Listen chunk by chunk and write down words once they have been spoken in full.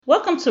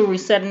Welcome to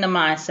Resetting the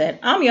Mindset.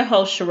 I'm your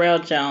host,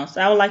 Sherelle Jones.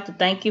 I would like to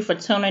thank you for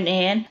tuning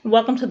in.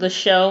 Welcome to the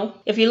show.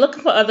 If you're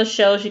looking for other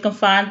shows, you can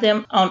find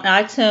them on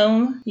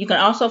iTunes. You can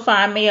also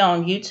find me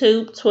on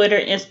YouTube, Twitter,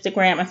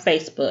 Instagram, and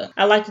Facebook.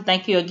 I'd like to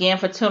thank you again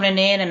for tuning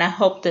in, and I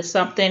hope that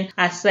something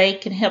I say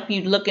can help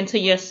you look into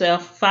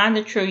yourself, find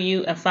the true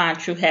you, and find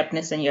true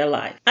happiness in your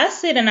life. I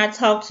sit and I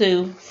talk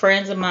to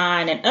friends of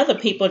mine and other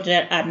people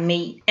that I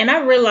meet, and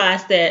I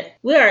realize that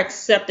we are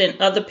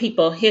accepting other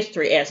people's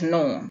history as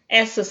norm,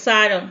 as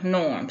societal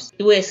norms.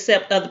 We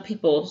accept other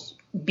people's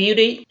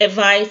beauty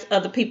advice,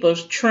 other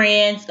people's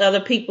trends, other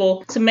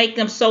people to make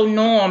them so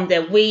norm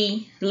that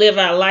we live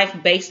our life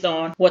based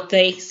on what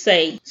they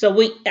say. So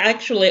we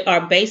actually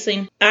are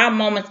basing our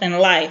moments in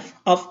life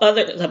off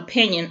others'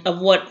 opinion of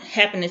what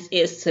happiness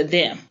is to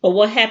them or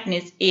what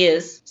happiness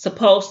is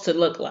supposed to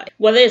look like.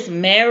 Whether it's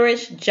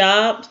marriage,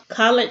 jobs,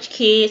 college,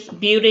 kids,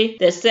 beauty,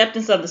 the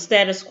acceptance of the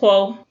status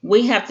quo,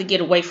 we have to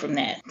get away from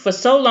that. For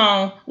so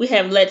long, we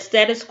have let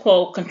status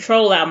quo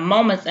control our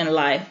moments in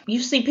life. You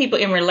see people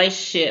in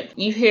relationship.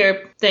 You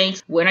hear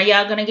things, when are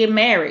y'all going to get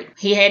married?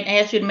 He hadn't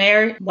asked you to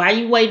marry. Why are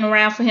you waiting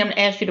around for him to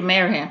ask you to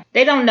marry him?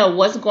 They don't know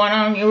what's going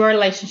on in your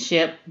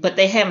relationship, but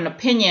they have an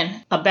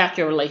opinion about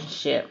your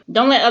relationship.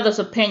 Don't let others'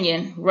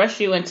 opinion rush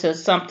you into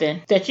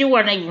something that you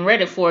weren't even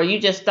ready for. You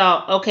just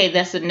thought, okay,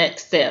 that's the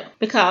next step,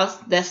 because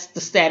that's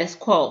the status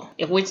quo.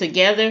 If we're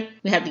together,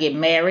 we have to get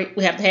married.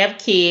 We have to have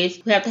kids.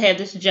 We have to have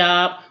this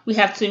job. We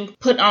have to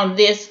put on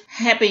this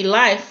happy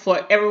life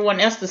for everyone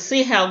else to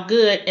see how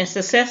good and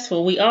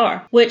successful we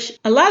are, which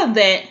a lot of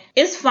that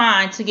is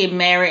fine to get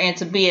married and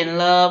to be in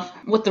love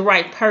with the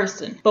right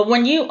person. But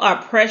when you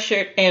are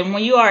pressured and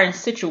when you are in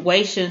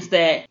situations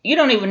that you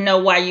don't even know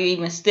why you're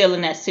even still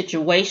in that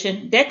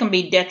situation, that can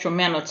be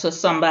detrimental to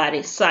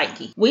somebody's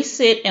psyche. We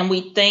sit and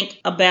we think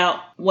about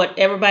what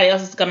everybody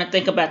else is going to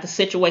think about the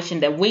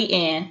situation that we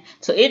in.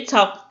 So it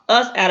talks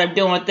us out of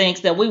doing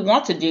things that we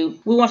want to do.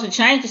 We want to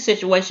change the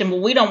situation, but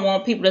we don't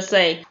want people to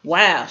say,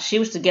 wow, she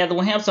was together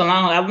with him so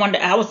long.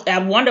 I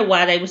wonder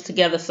why they was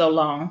together so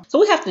long. So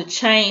we have to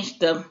change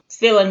the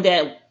feeling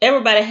that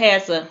everybody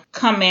has a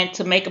comment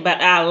to make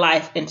about our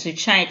life and to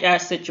change our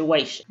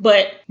situation.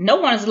 But no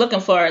one is looking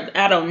for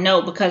I don't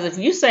know, because if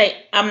you say,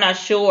 I'm not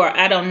sure,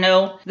 I don't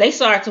know, they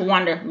start to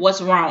wonder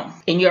what's wrong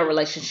in your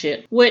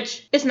relationship,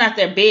 which is not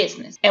their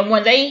business. And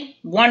when they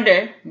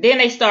wonder, then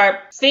they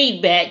start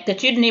feedback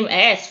that you didn't even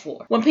ask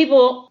for. When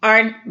people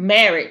are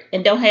married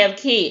and don't have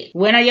kids,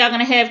 when are y'all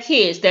going to have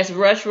kids? That's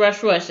rush,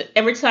 rush, rush.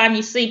 Every time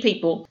you see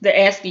people,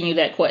 they're asking you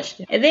that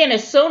question. And then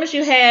as soon as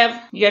you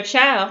have your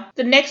child,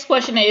 the next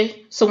question is,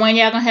 so when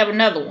y'all going to have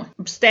another one?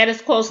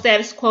 Status quo,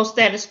 status quo,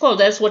 status quo.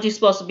 That's what you're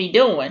supposed to be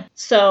doing.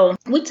 So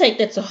we take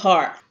that to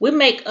heart. We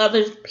make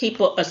other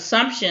people's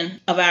assumption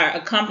of our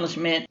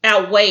accomplishment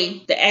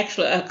outweigh the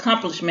actual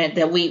accomplishment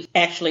that we've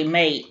actually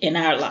made in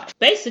our life.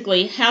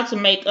 Basically, how to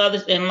make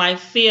others in life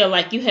feel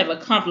like you have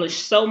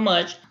accomplished so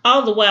much,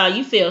 all the while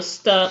you feel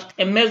stuck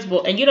and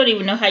miserable, and you don't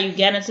even know how you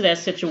got into that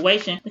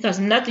situation because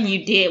nothing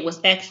you did was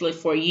actually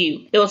for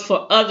you. It was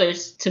for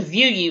others to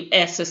view you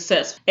as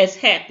successful, as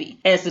happy,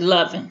 as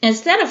loving.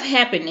 Instead of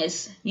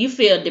happiness, you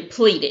feel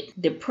depleted,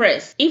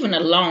 depressed, even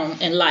alone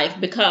in life,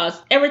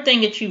 because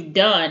everything that you've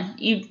done,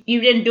 you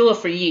didn't do it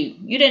for you.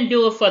 You didn't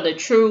do it for the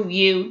true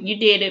you. You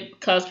did it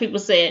because people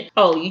said,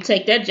 oh, you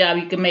take that job,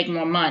 you can make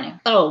more money.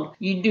 Oh,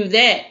 you do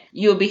that,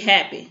 you'll be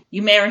happy.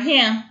 You marry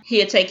him,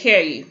 he'll take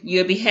care of you.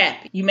 You'll be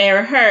happy. You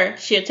marry her,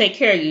 she'll take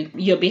care of you.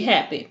 You'll be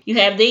happy. You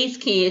have these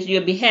kids,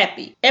 you'll be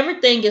happy.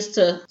 Everything is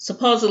to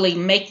supposedly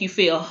make you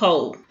feel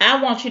whole.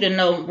 I want you to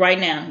know right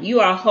now, you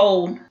are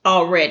whole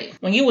already.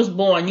 When you was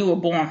born, you were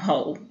born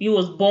whole. You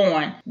was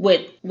born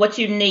with what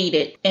you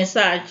needed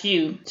inside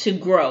you to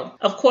grow.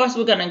 Of course,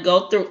 we're going to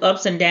go through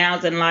ups and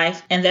downs in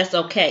life, and that's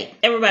okay.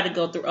 Everybody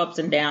go through ups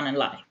and downs in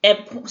life.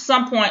 At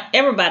some point,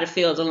 everybody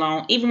feels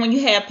alone. Even when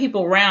you have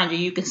people around you,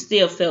 you can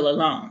still feel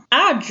alone.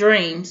 Our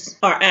dreams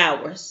are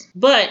ours,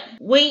 but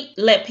we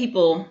let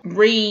people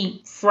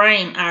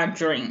reframe our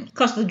dreams,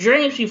 because the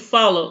dreams you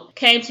followed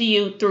came to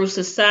you through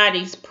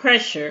society's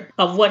pressure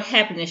of what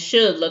happiness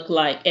should look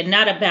like and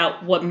not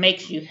about what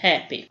makes you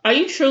happy. Are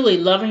you truly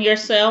loving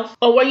yourself?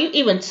 Or were you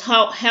even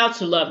taught how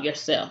to love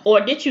yourself?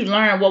 Or did you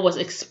learn what was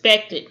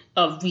expected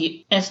of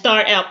you and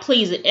start out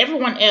pleasing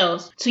everyone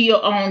else to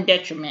your own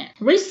detriment?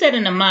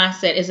 Resetting the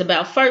mindset is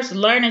about first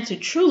learning to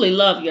truly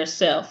love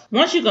yourself.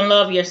 Once you can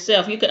love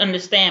yourself, you can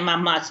understand my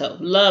motto: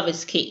 love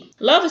is key.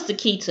 Love is the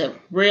key to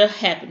real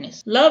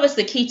happiness. Love is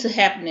the key to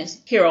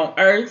happiness here on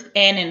earth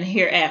and in the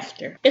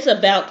hereafter. It's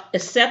about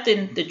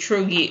accepting the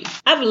true you.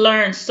 I've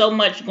learned so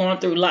much going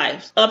through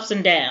life, ups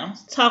and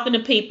downs, talking to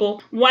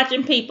people,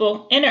 watching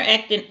people,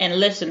 interacting and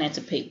listening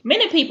to people.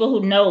 Many people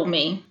who know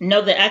me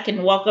know that I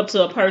can walk up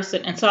to a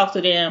person and talk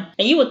to them,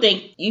 and you would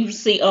think you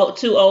see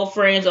two old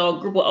friends or a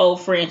group of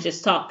old friends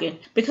just talking,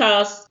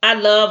 because I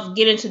love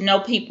getting to know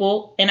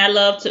people and I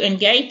love to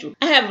engage with.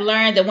 I have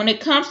learned that when it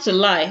comes to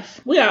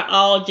life, we are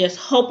all just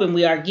just hoping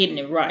we are getting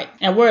it right.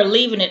 And we're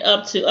leaving it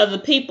up to other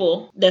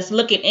people that's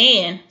looking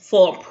in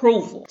for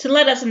approval to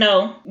let us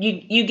know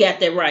you got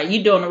that right.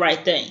 You're doing the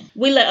right thing.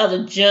 We let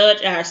others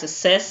judge our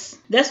success.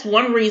 That's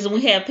one reason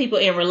we have people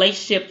in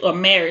relationships or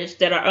marriage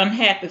that are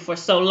unhappy for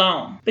so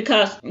long,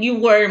 because you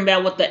worry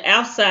about what the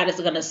outside is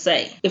going to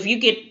say.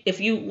 If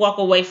you walk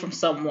away from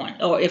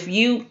someone, or if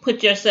you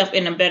put yourself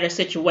in a better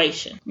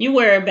situation, you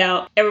worry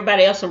about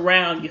everybody else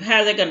around you,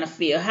 how they're going to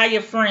feel, how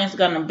your friends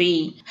going to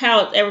be,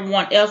 how is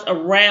everyone else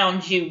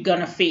around you going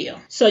to feel.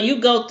 So you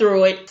go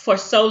through it for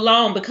so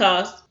long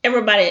because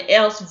everybody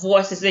else's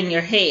voice is in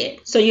your head.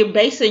 So you're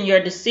basing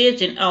your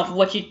decision off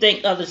what you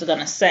think others are going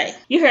to say.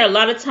 You hear a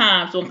lot of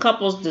times when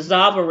couples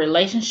dissolve a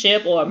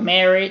relationship or a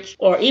marriage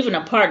or even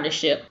a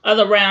partnership,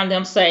 others around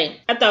them say,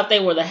 I thought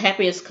they were the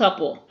happiest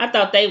couple. I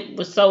thought they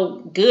were so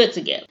good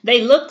together.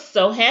 They looked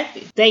so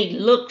happy. They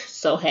looked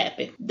so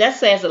happy. That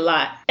says a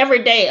lot.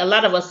 Every day, a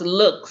lot of us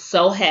look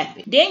so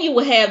happy. Then you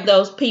will have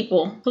those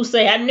people who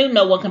say, I knew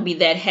no one can be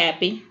that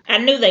happy. I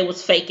knew they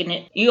was faking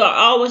it. You are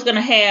always going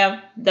to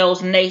have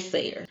those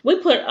naysayers. We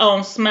put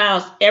on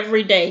smiles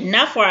every day,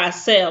 not for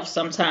ourselves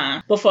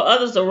sometimes, but for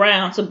others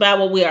around to buy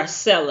what we are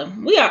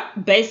selling. We are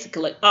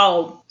basically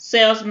all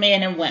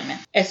salesmen and women.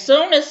 As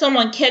soon as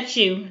someone catch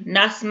you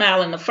not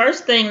smiling, the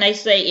first thing they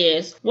say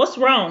is, what's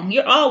wrong?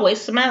 You're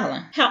always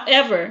smiling.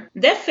 However,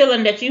 that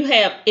feeling that you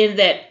have in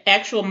that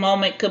actual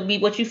moment could be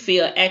what you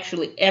feel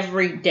actually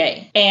every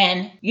day.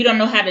 And you don't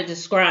know how to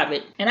describe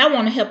it. And I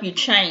want to help you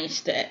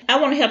change that. I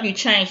want to help you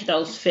change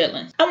those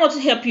feelings. I want to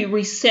help you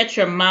reset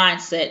your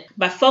mindset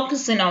by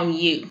focusing on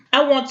you.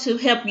 I want to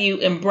help you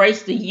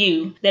embrace the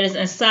you that is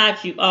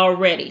inside you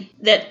already.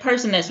 That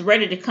person that's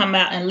ready to come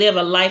out and live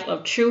a life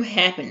of true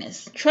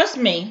happiness. Trust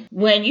me,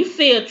 when you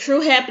feel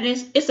true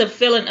happiness, it's a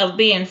feeling of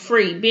being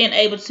free, being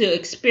able to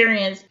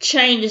experience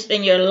changes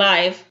in your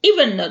life.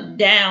 Even the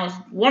downs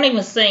won't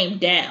even seem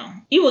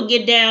down. You will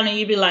get down and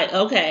you'll be like,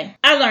 okay,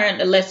 I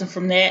learned a lesson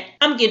from that.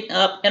 I'm getting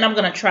up and I'm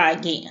going to try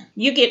again.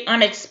 You get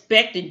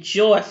unexpected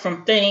joy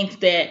from things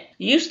that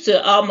used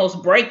to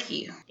almost break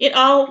you. It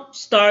all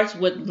starts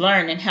with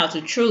learning how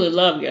to truly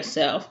love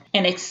yourself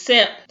and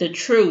accept the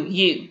true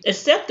you.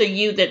 Accept the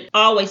you that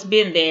always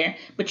been there,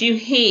 but you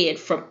hid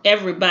from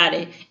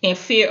everybody in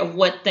fear of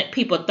what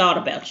people thought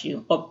about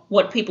you or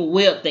what people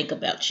will think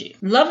about you.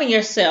 Loving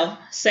yourself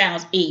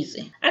sounds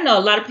easy. I know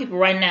a lot of people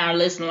right now are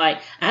listening like,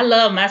 I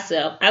love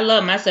myself. I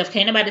love myself.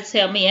 Can't nobody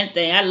tell me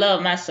anything. I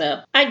love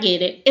myself. I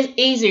get it. It's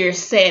easier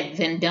said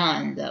than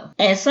done though.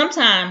 And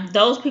sometimes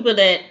those people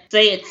that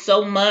say it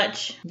so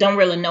much don't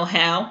really know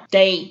how.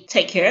 They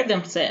take care of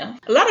themselves.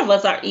 A lot of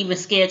us are even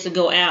scared to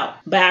go out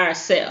by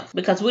ourselves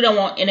because we don't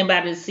want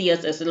anybody to see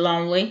us as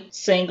lonely,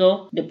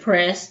 single,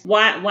 depressed.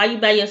 Why you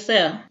by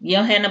yourself? You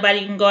don't have nobody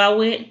you can go out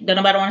with? Don't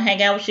nobody want to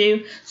hang out with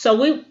you? So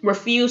we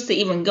refuse to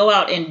even go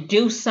out and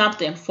do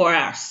something for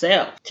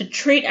ourselves, to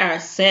treat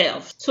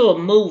ourselves, to a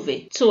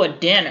movie, to a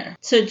dinner,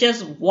 to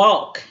just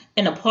walk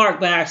in a park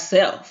by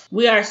ourselves.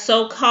 We are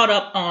so caught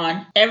up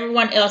on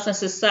everyone else in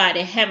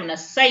society having a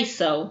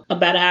say-so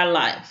about our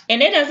life.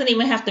 And it doesn't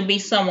even have to be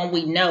someone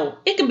we know.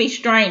 It can be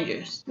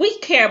strangers. We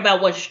care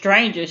about what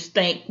strangers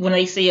think when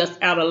they see us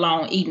out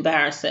alone eating by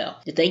ourselves.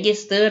 Did they get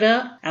stood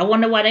up? I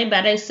wonder why they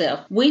by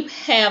themselves. We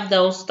have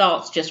those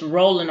thoughts just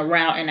rolling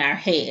around in our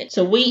head.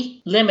 So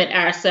we limit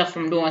ourselves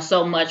from doing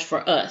so much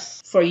for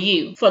us, for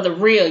you, for the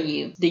real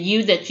you, the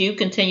you that you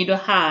continue to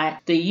hide,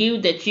 the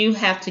you that you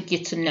have to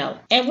get to know.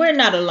 And we're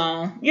not alone.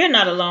 You're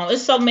not alone.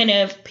 There's so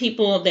many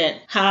people that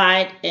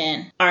hide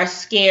and are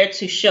scared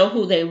to show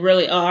who they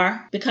really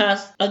are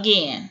because,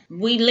 again,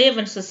 we live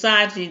in a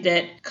society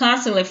that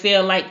constantly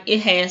feel like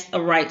it has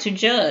a right to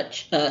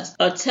judge us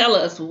or tell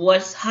us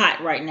what's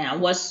hot right now,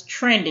 what's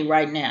trendy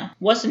right now,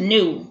 what's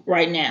new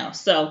right now.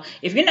 So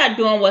if you're not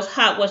doing what's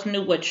hot, what's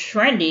new, what's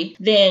trendy,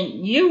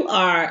 then you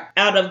are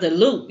out of the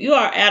loop. You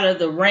are out of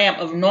the realm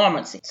of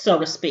normalcy, so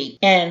to speak.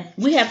 And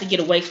we have to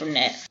get away from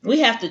that. We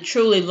have to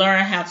truly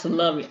learn how to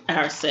love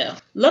ourselves.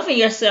 Loving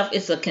yourself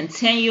is a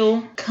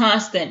continual,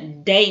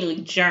 constant,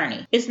 daily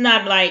journey. It's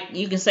not like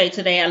you can say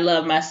today I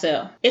love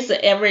myself. It's an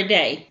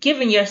everyday,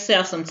 giving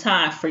yourself some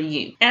time for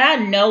you. And I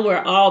know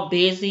we're all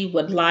busy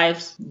with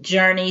life's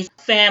journeys,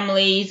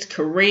 families,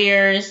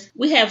 careers.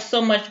 We have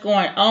so much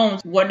going on.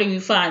 Where do you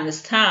find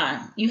this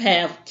time? You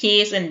have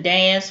kids and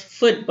dance,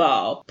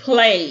 football,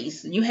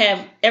 plays. You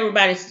have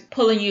everybody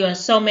pulling you in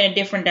so many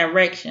different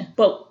directions.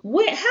 But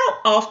how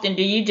often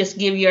do you just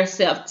give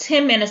yourself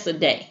 10 minutes a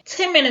day?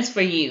 10 minutes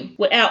for you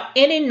without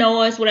any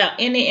noise, without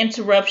any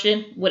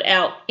interruption,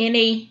 without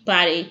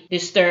anybody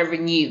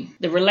disturbing you.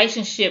 The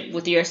relationship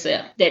with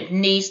yourself that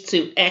needs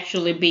to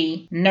actually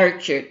be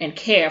nurtured and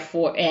cared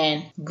for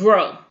and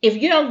grow.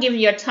 If you don't give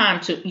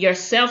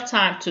yourself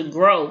time to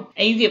grow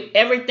and you give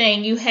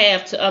everything you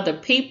have to other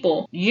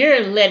people,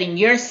 you're letting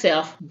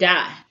yourself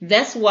die.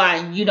 That's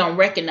why you don't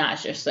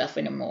recognize yourself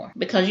anymore,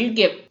 because you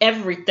give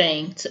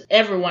everything to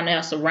everyone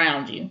else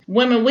around you.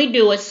 Women, we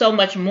do it so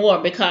much more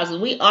because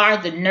we are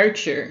the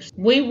nurturers.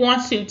 We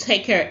want to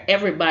take care of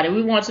everybody.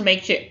 We want to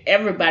make sure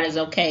everybody's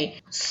okay.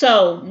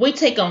 So we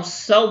take on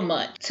so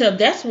much. So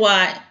that's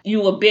why you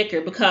will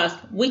bicker, because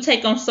we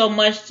take on so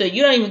much so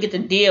you don't even get to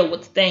deal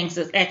with things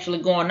that's actually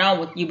going on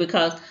with you,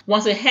 because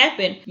once it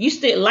happened,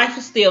 life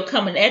is still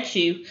coming at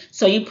you,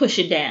 so you push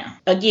it down.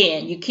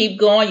 Again, you keep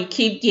going, you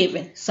keep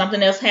giving.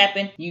 Something else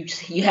happened,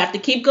 you have to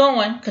keep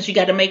going because you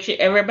got to make sure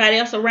everybody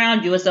else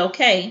around you is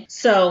okay.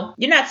 So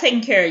you're not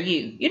taking care of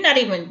you. You're not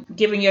even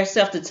giving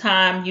yourself the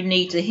time you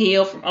need to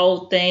heal from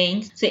old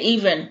things, to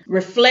even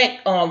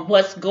reflect on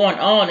what's going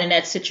on in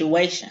that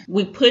situation.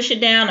 We push it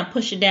down and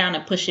push it down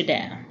and push it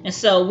down. And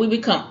so we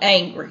become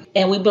angry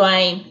and we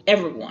blame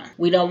everyone.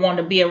 We don't want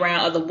to be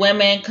around other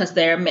women because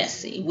they're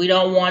messy. We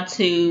don't want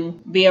to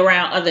be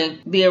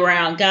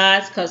around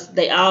guys because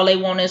all they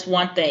want is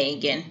one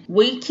thing. And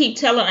we keep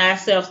telling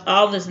ourselves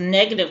all this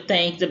negative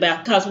things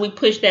because we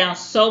push down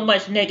so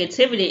much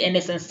negativity and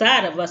it's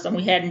inside of us and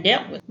we hadn't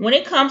dealt with. When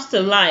it comes to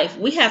life,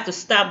 we have to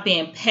stop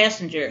being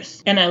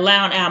passengers and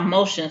allowing our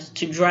emotions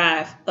to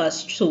drive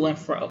us to and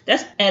fro.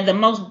 And the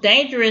most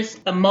dangerous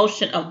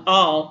emotion of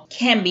all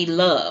can be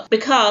love,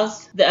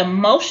 because the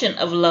emotion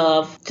of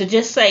love, to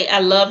just say I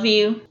love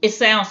you, it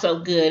sounds so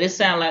good. It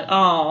sounds like,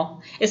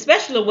 oh,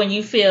 especially when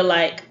you feel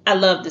like I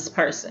love this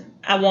person.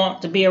 I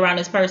want to be around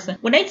this person.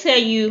 When they tell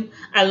you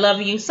I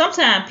love you,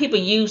 sometimes people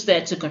use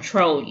that to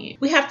control you.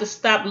 We have to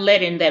stop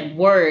letting that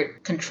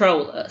word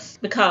control us,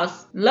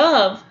 because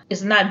love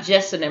is not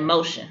just an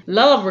emotion.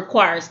 Love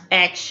requires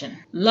action.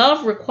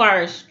 Love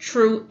requires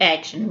true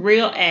action,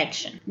 real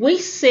action. We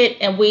sit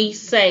and we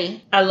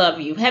say, I love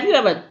you. Have you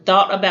ever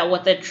thought about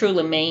what that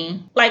truly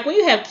means? Like when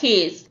you have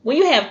kids, when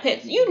you have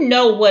pets, you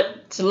know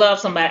what to love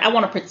somebody. I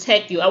want to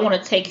protect you. I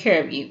want to take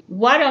care of you.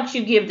 Why don't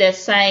you give that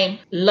same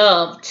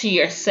love to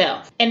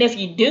yourself? And if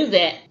you do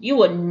that, you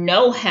will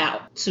know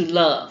how to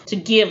love, to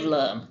give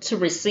love, to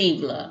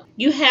receive love.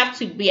 You have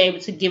to be able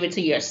to give it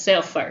to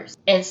yourself first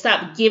and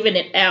stop giving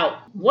it out.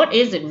 What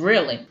is it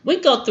really?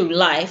 We go through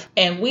life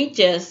and we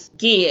just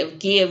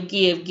give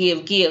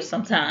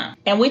sometimes.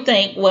 And we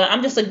think, well,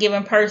 I'm just a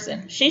giving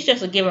person. She's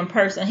just a giving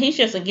person. He's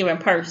just a giving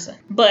person.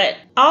 But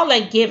all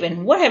that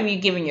giving, what have you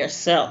given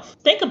yourself?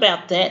 Think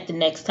about that the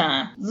next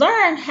time.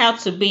 Learn how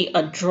to be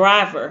a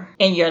driver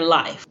in your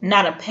life,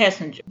 not a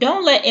passenger.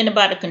 Don't let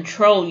anybody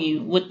control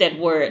you with that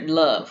word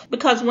love.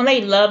 Because when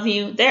they love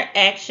you, their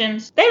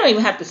actions, they don't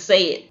even have to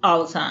say it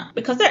all the time,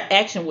 because their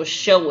action will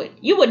show it.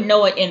 You would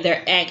know it in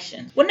their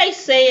actions. When they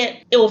say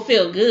it, it will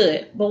feel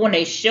good. But when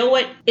they show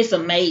it, it's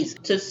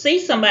amazing. To see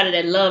somebody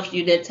that loves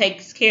you, that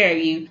takes care of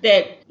you,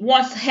 that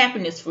wants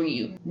happiness for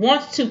you,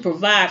 wants to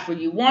provide for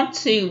you,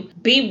 wants to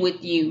be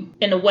with you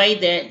in a way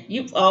that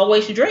you've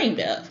always dreamed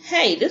of.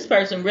 Hey, this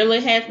person really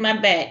has my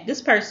back.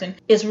 This person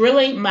is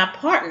really my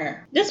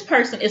partner. This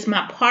person is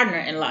my partner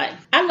in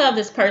life. I love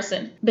this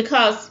person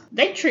because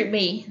they treat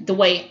me the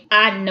way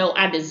I know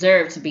I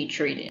deserve to be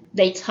treated.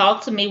 They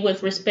talk to me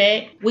with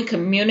respect. We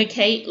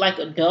communicate like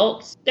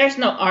adults. There's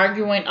no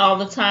arguing all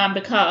the time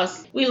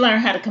because we learn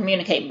how to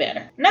communicate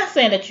better. Not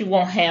saying that you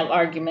won't have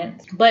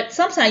arguments, but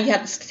sometimes you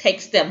have to take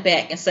a step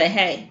back and say,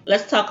 hey,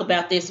 let's talk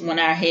about this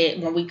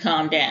when we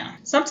calm down.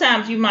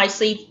 Sometimes you might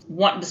see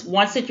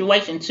one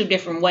situation two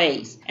different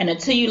ways. And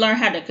until you learn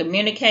how to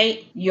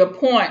communicate, your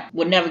point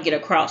will never get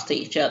across to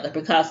each other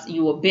because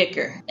you will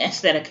bicker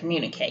instead of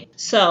communicate.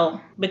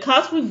 So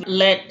because we've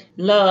let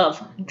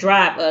love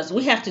drive us,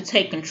 we have to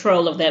take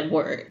control of that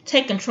word,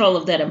 take control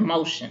of that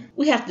emotion.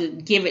 We have to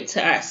give it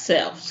to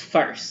ourselves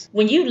first.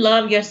 When you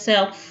love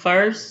yourself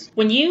first,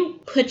 when you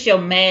put your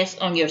mask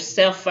on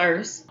yourself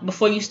first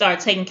before you start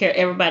taking care of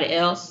everybody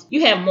else,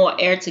 you have more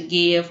air to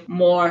give,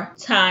 more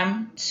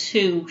time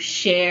to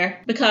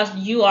share, because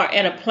you are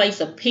at a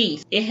place of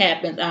peace. It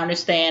happens. I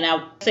understand.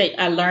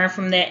 I learned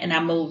from that and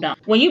I moved on.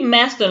 When you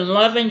master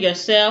loving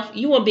yourself,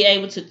 you will be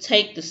able to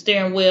take the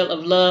steering wheel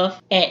of love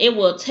and it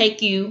will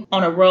take you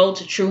on a road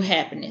to true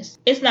happiness.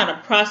 It's not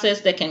a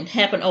process that can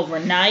happen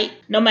overnight.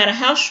 No matter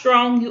how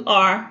strong you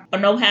are or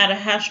no matter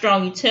how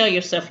strong you tell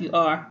yourself you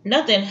are,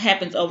 nothing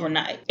happens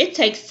overnight. It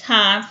takes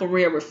time for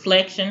real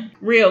reflection,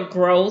 real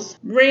growth,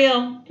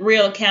 real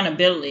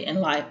accountability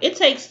in life. It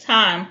takes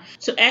time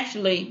to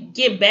actually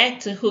get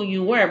back to who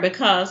you were,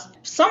 because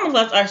some of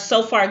us are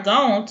so far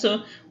gone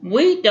to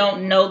we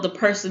don't know the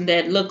person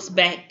that looks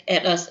back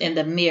at us in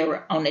the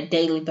mirror on a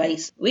daily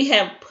basis. We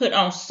have put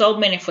on so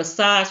many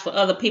facades for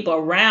other people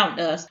around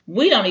us,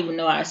 we don't even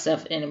know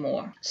ourselves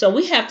anymore. So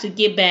we have to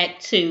get back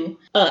to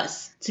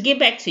us, to get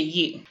back to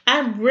you.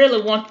 I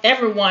really want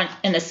everyone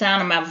in the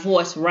sound of my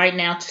voice right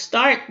now to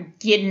start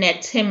getting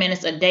that 10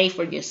 minutes a day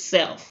for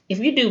yourself. If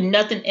you do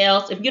nothing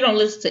else, if you don't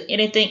listen to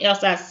anything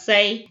else I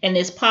say in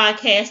this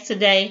podcast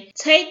today,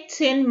 take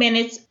 10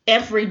 minutes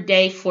every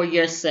day for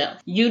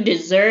yourself. You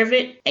deserve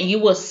it, and you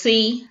will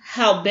see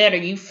how better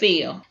you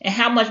feel and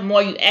how much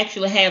more you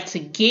actually have to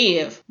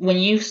give when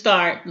you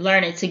start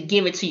learning to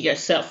give it to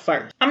yourself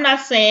first. I'm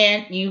not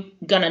saying you're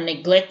gonna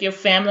neglect your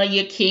family,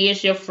 your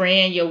kids, your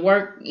friend, your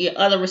work, your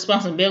other other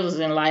responsibilities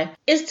in life,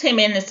 it's 10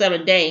 minutes of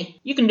a day.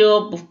 You can do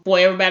it before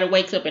everybody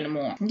wakes up in the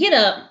morning. Get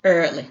up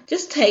early.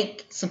 Just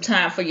take some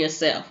time for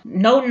yourself.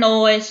 No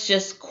noise,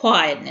 just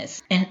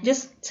quietness. And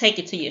just take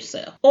it to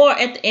yourself. Or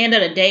at the end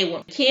of the day,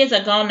 when kids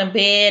are gone to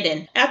bed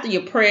and after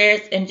your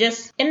prayers, and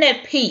just in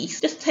that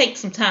peace, just take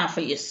some time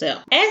for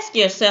yourself. Ask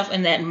yourself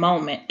in that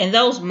moment, in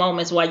those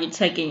moments while you're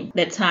taking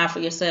that time for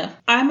yourself,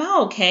 am I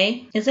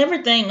okay? Is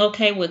everything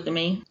okay with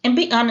me? And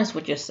be honest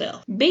with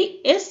yourself.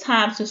 It's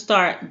time to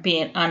start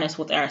being honest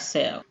with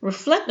ourselves.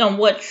 Reflect on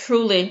what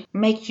truly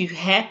makes you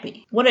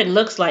happy, what it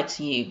looks like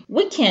to you.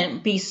 We can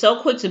be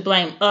so quick to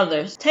blame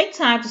others. Take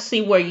time to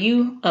see where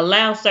you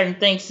allow certain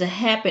things to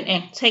happen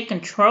and take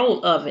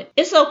control of it.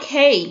 It's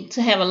okay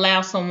to have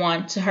allowed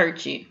someone to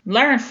hurt you.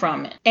 Learn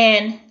from it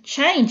and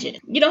change it.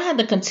 You don't have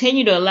to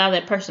continue to allow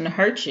that person to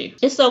hurt you.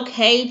 It's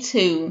okay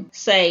to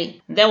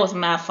say, that was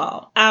my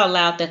fault. I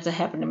allowed that to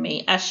happen to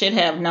me. I should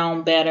have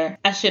known better.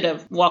 I should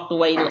have walked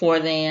away before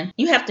then.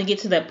 You have to get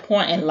to that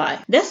point in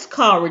life. That's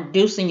called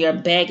reducing your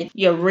baggage,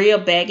 your real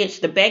baggage,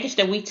 the baggage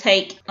that we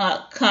take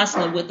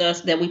constantly with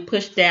us, that we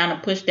push down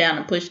and push down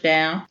and push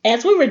down.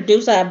 As we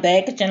reduce our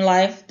baggage in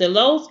life, the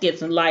loads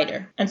gets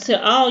lighter until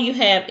all you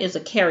have is a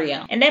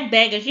carry-on. And that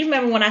baggage, you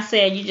remember when I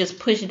said you just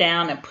push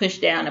down and push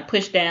down and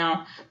push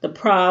down the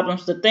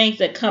problems, the things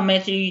that come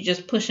at you, you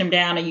just push them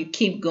down and you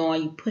keep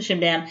going, you push them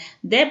down.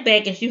 That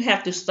baggage, you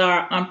have to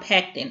start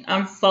unpacking,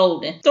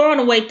 unfolding, throwing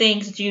away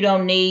things that you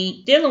don't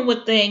need, dealing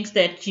with things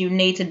that you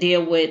need to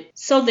deal with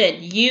so that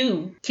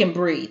you can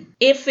breathe.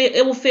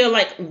 It will feel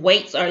like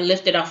weights are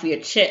lifted off your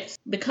chest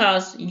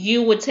because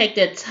you would take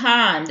that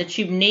time that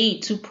you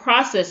need to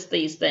process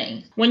these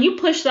things. When you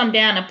push some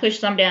down and push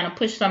some down and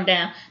push some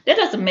down, that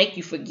doesn't make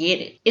you forget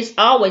it. It's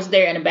always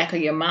there in the back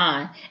of your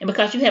mind. And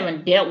because you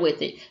haven't dealt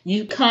with it,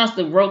 you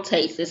constantly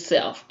rotates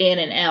itself in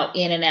and out,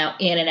 in and out,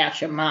 in and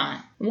out your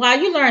mind.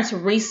 While you learn to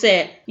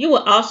reset, you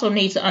will also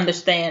need to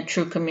understand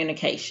true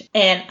communication.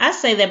 And I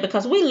say that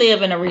because we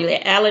live in a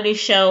reality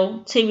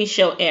show, TV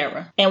show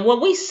era. And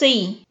what we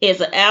see is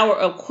an hour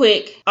of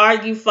quick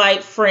argue,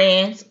 fight,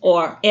 friends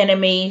or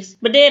enemies.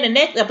 But then the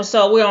next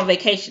episode, we're on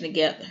vacation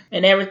together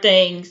and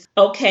everything's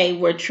okay.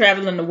 We're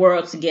traveling the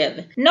world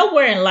together.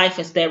 Nowhere in life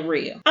is that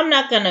real. I'm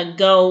not going to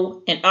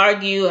go and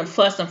argue and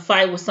fuss and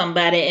fight with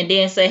somebody and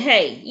then say,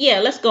 hey,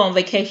 yeah, let's go on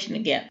vacation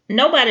together.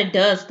 Nobody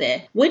does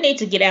that. We need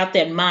to get out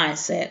that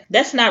mindset.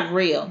 That's not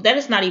real. That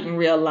is not even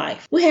real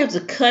life. We have to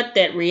cut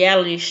that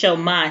reality show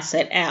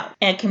mindset out.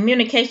 And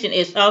communication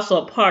is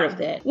also a part of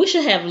that. We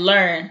should have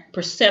learned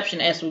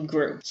perception as we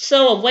grew.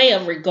 So a way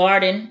of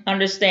regarding,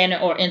 understanding,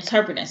 or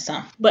interpreting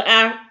something. But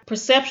our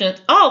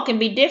perceptions all can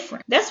be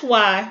different. That's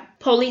why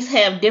police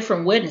have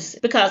different witnesses,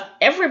 because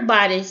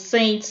everybody's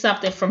seen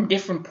something from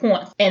different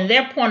points and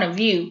their point of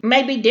view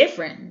may be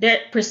different.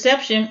 Their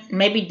perception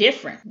may be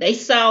different. They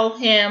saw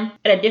him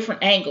at a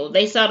different angle.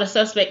 They saw the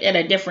suspect at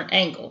a different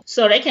angle.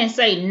 So they can't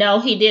say, no,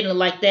 he didn't look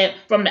like that.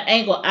 From the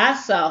angle I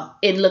saw,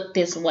 it looked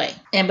this way.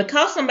 And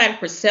because somebody's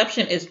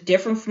perception is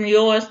different from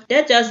yours,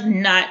 that does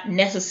not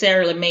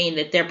necessarily mean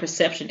that their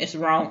perception is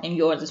wrong and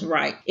yours is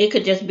right. It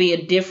could just be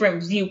a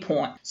different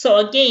viewpoint.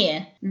 So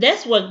again,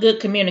 that's where good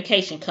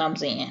communication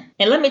comes in.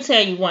 And let me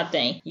tell you one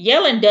thing,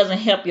 yelling doesn't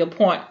help your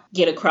point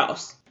get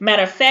across.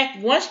 Matter of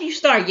fact, once you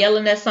start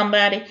yelling at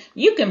somebody,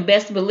 you can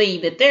best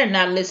believe that they're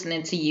not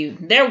listening to you.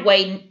 They're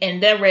waiting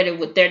and they're ready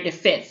with their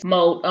defense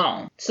mode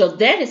on. So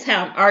that is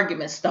how an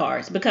argument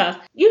starts, because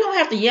you don't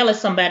have to yell at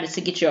somebody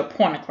to get your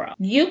point across.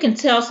 You can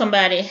tell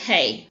somebody,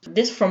 hey,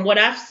 this from what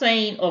I've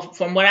seen or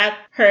from what I've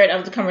heard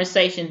of the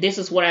conversation, this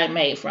is what I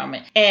made from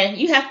it. And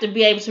you have to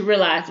be able to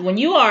realize when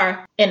you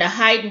are in a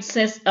heightened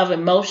sense of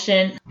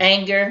emotion,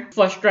 anger,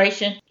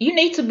 frustration, you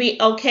need to be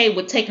okay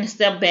with taking a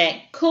step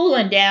back,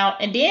 cooling down,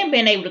 and then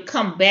being able to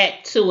come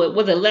back to it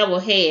with a level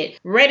head,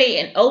 ready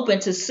and open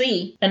to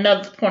see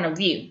another point of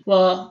view.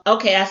 Well,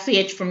 okay, I see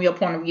it from your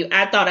point of view.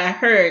 I thought I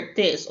heard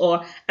this,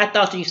 or I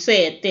thought you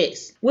said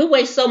this. We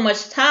waste so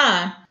much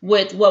time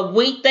with what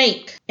we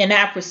think in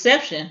our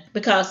perception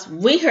because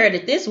we heard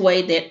it this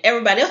way that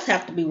everybody else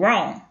have to be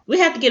wrong. We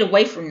have to get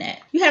away from that.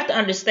 You have to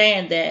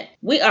understand that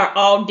we are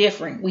all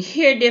different. We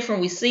hear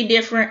different. We see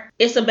different.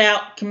 It's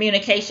about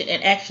communication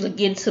and actually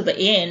getting to the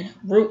end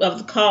root of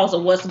the cause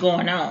of what's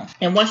going on.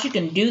 And once you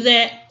can do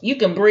that, you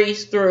can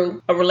breeze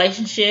through a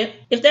relationship.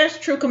 If there's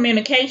true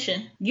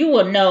communication, you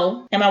will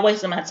know, am I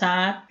wasting my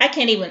time? I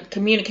can't even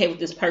communicate with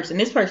this person.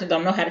 This person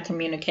don't know how to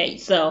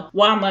communicate. So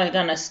why am I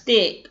going to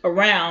stick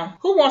around?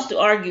 Who wants to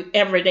argue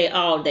every day,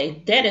 all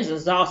day? That is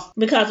exhausting.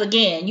 Because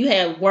again, you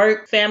have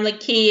work, family,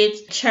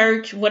 kids,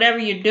 church, whatever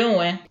you're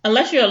doing.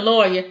 Unless you're a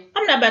lawyer,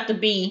 I'm not about to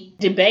be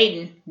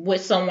debating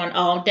with someone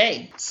all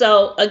day.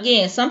 So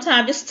again,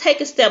 sometimes just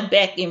take a step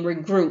back and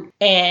regroup.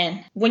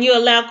 And when you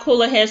allow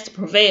cooler heads to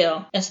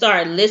prevail and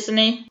start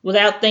listening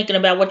without thinking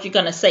about what you're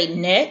going to say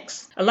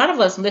next, a lot of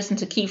us listen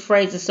to key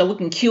phrases so we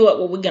can cue up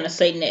what we're going to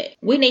say next.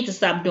 We need to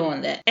stop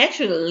doing that.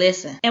 Actually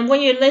listen. And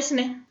when you're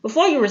listening,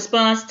 before you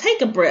respond,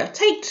 take a breath.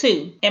 Take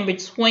two. In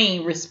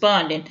between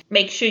responding,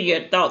 make sure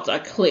your thoughts are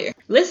clear.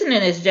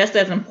 Listening is just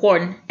as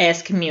important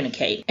as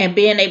communicating and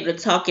being able to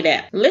talk it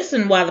out.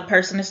 Listen while the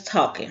person is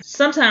talking.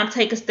 Sometimes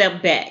take a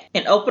step back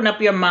and open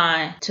up your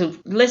mind to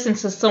listen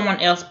to someone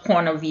else's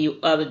point of view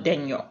other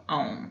than your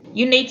own.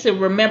 You need to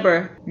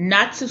remember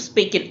not to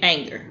speak in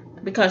anger,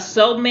 because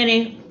so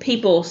many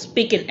people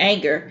speak in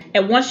anger,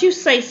 and once you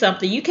say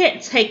something, you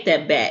can't take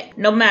that back.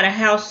 No matter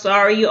how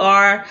sorry you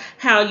are,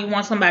 how you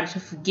want somebody to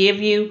forgive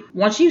you,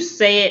 once you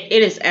say it,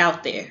 it is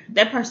out there.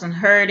 That person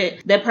heard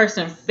it. That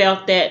person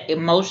felt that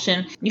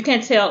emotion. You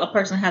can't tell a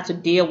person how to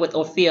deal with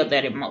or feel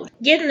that emotion.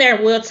 Getting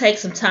there will take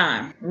some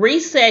time.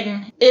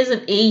 Resetting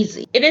isn't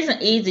easy. It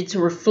isn't easy to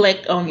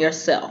reflect on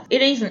yourself.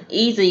 It isn't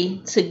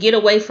easy to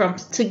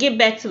get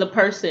back to the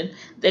person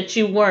that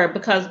you were,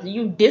 because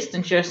you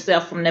distance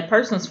yourself from that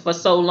person for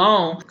so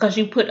long because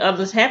you put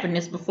others'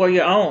 happiness before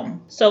your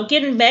own. So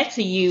getting back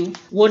to you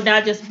will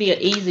not just be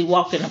an easy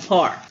walk in the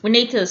park. We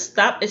need to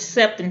stop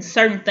accepting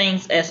certain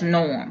things as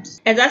norms.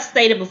 As I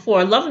stated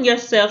before, loving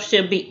yourself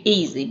should be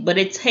easy, but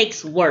it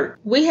takes work.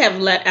 We have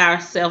allowed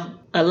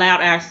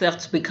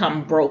ourselves to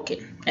become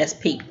broken as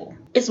people.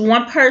 It's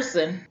one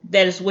person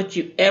that is with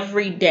you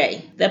every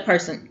day. That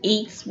person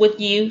eats with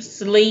you,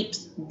 sleeps,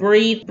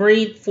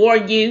 breathe for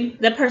you.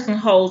 That person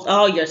holds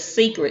all your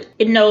secrets.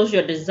 It knows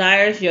your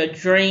desires, your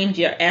dreams,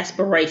 your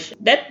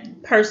aspirations.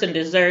 That person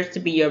deserves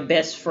to be your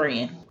best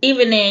friend,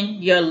 even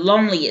in your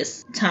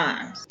loneliest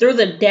times. Through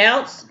the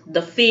doubts,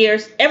 the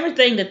fears,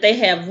 everything that they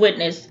have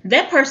witnessed,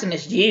 that person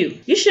is you.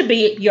 You should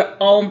be your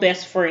own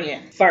best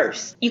friend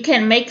first. You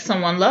can't make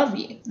someone love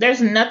you.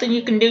 There's nothing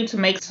you can do to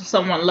make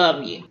someone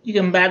love you. You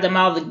can buy them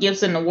all the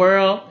gifts in the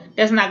world.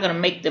 That's not going to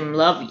make them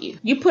love you.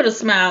 You put a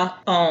smile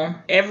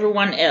on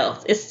everyone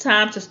else. It's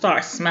time to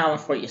start smiling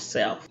for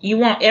yourself. You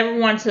want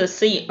everyone to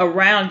see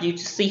around you,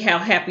 to see how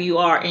happy you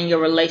are in your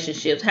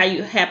relationships, how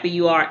happy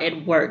you are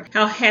at work,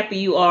 how happy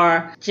you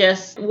are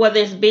just whether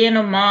it's being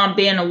a mom,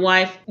 being a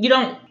wife.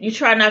 You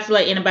try not to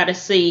let anybody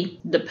see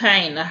the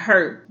pain, the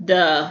hurt,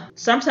 the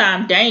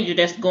sometimes danger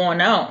that's going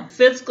on.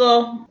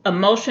 Physical,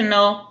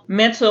 emotional,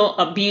 mental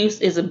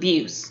abuse is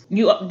abuse.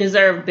 You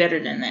deserve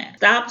better than that.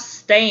 Stop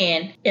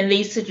staying in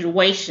these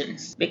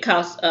situations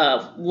because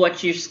of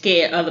what you're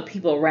scared other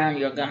people around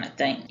you are going to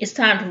think. It's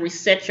time to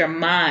reset your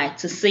mind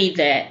to see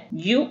that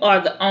you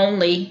are the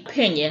only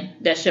opinion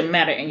that should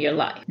matter in your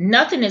life.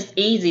 Nothing is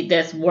easy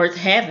that's worth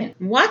having.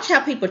 Watch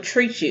how people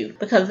treat you,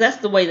 because that's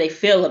the way they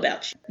feel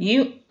about you.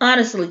 You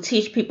honestly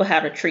teach people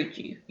how to treat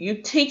you. You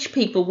teach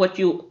people what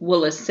you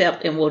will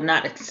accept and will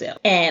not accept.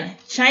 And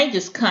change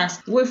is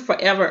constant. We're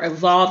forever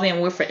evolving.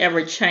 We're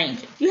forever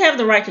changing. You have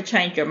the right to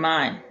change your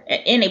mind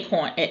at any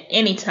point, at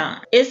any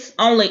time. It's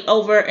only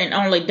over and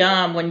only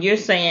done when you're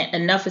saying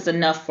enough is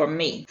enough for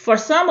me. For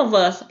some of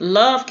us,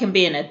 love can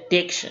be an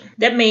addiction.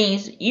 That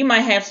means you might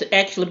have to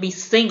actually be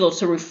single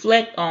to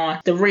reflect on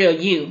the real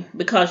you,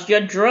 because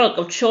your drug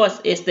of choice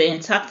is the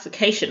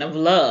intoxication of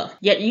love.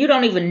 Yet you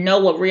don't even know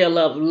what real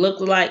love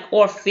looks like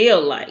or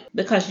feel like,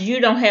 because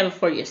you don't have it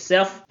for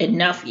yourself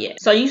enough yet.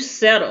 So you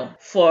settle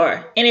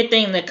for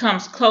anything that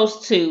comes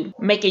close to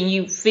making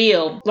you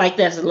feel like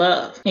that's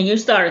love, and you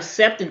start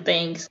accepting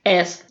things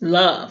as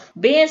love.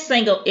 Being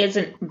single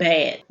isn't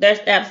bad. There's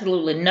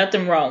absolutely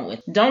nothing wrong with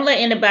it. Don't let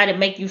anybody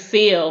make you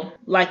feel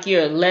like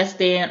you're less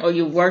than or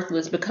you're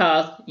worthless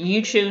because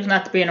you choose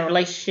not to be in a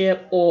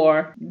relationship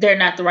or they're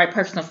not the right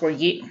person for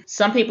you.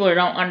 Some people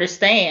don't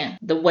understand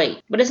the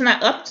weight, but it's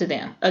not up to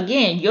them.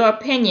 Again, your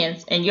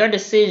opinions and your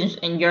decisions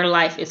in your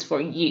life is for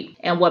you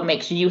and what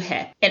makes you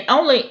happy. And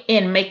only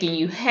in making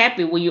you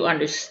happy will you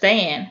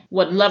understand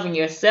what loving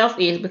yourself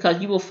is,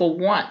 because you will for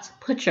once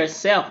put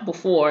yourself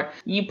before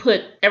you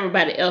put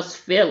everybody else's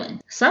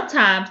feelings.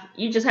 Sometimes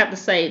you just have to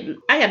say,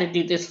 I got to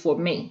do this for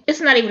me.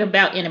 It's not even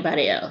about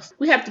anybody else.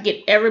 We have to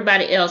get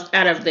everybody else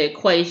out of the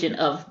equation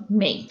of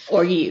me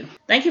or you.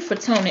 Thank you for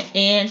tuning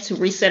in to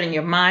Resetting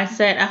Your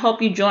Mindset. I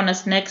hope you join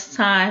us next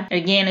time.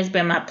 Again, it's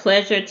been my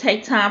pleasure.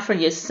 Take time for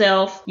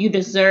yourself. You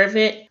deserve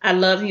it. I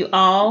love you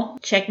all.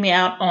 Check me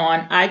out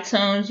on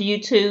iTunes,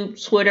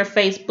 YouTube, Twitter,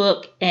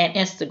 Facebook, and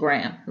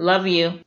Instagram. Love you.